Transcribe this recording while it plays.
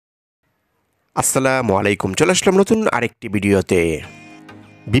আসসালামু আলাইকুম। চলে আসলাম নতুন আরেকটি ভিডিওতে।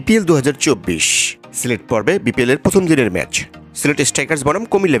 বিপিএল ২০২৪ সিলেট পর্বে বিপিএলের প্রথম দিনের ম্যাচ সিলেট স্ট্রাইকার্স বনাম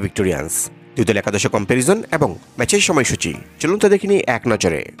কুমিল্লা ভিক্টোরিয়ান্স, দুই দল একাদশ কম্প্যারিজন এবং ম্যাচের সময়সূচি চলুন তা দেখে নিই এক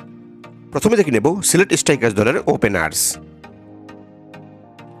নজরে। প্রথমে দেখে নেব সিলেট স্ট্রাইকার্স দলের ওপেনার্স।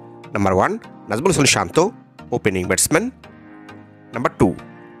 নাম্বার 1 নাজমুল হাসান শান্ত, ওপেনিং ব্যাটসম্যান। নাম্বার 2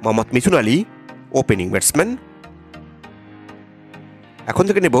 মোহাম্মদ মিথুন আলী, ওপেনিং ব্যাটসম্যান। এখন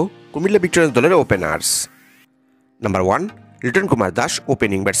থেকে নেব কুমিল্লা ভিক্টোরিয়ান্স দলের openers. Number 1 Liton Kumar Das,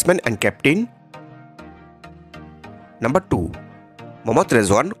 opening batsman and captain. Number 2 Mohammad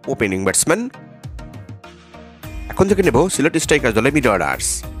Rezwan, opening batsman. এখন থেকে নেব সিলেট স্ট্রাইকার্স দলের মিড অর্ডার্স।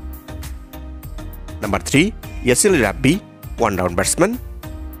 নাম্বার 3 ইয়াসির রাব্বি, one down batsman.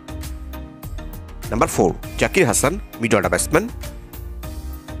 Number 4 Zakir Hasan, mid order batsman.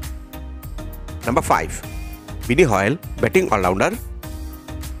 Number 5 বিনি while, batting allrounder.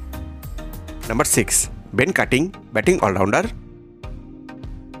 Number 6 Ben cutting, batting allrounder.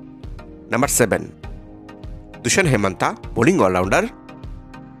 Number 7 Dusan হেমান্তা, bowling allrounder.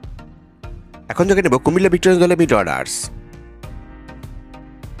 এখন থেকে নেব Comilla Victorians দলের mid orders.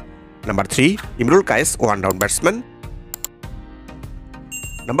 Number 3 Imrul Kayes, one down batsman.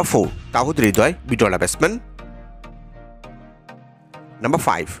 Number 4 Towhid Hridoy, mid order batsman. Number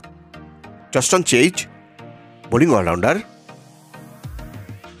 5 জস্টন chase, bowling allrounder.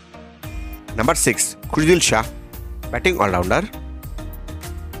 Number 6 খুরদিল Shah, batting allrounder.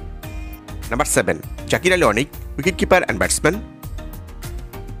 Number 7 Zakir Ali Anik, wicket keeper and batsman.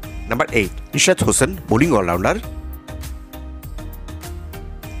 Number 8 Nishat Hossain, bowling allrounder.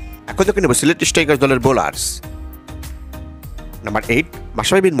 এখন থেকে নেব Sylhet strikers দলের bowlers. Number 8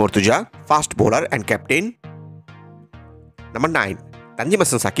 Mashrafe bin Mortaza, fast bowler and captain. Number 9 Tanzim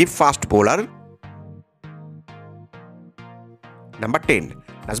Hasan Shakib, fast bowler. Number 10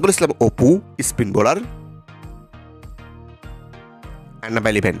 Nazmul Islam Apu, spin bowler.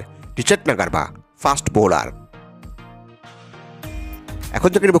 Number 11 Richard নাগারবা, fast bowler. এখন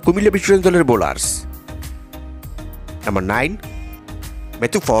থেকে নেব Comilla Victorians দলের bowlers. Number 9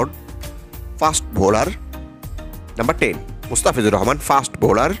 Matthew Ford, fast bowler. Number 10 Mustafizur Rahman, fast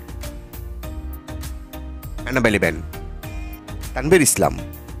bowler. Number 11 Tanvir ইসলাম,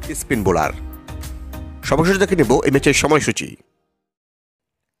 spin bowler. সর্বশেষ দেখে নেব এই ম্যাচের সময়সূচি।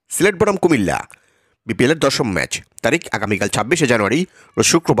 সিলেট বনাম কুমিল্লা বিপিএলের 10ম ম্যাচ, তারিখ আগামীকাল 26শে জানুয়ারি,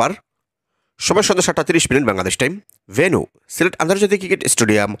 শুক্রবার, সময় সন্ধ্যা 7:30 বাংলাদেশ টাইম। ভেন্যু সিলেট আন্তর্জাতিক ক্রিকেট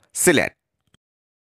স্টেডিয়াম, সিলেট।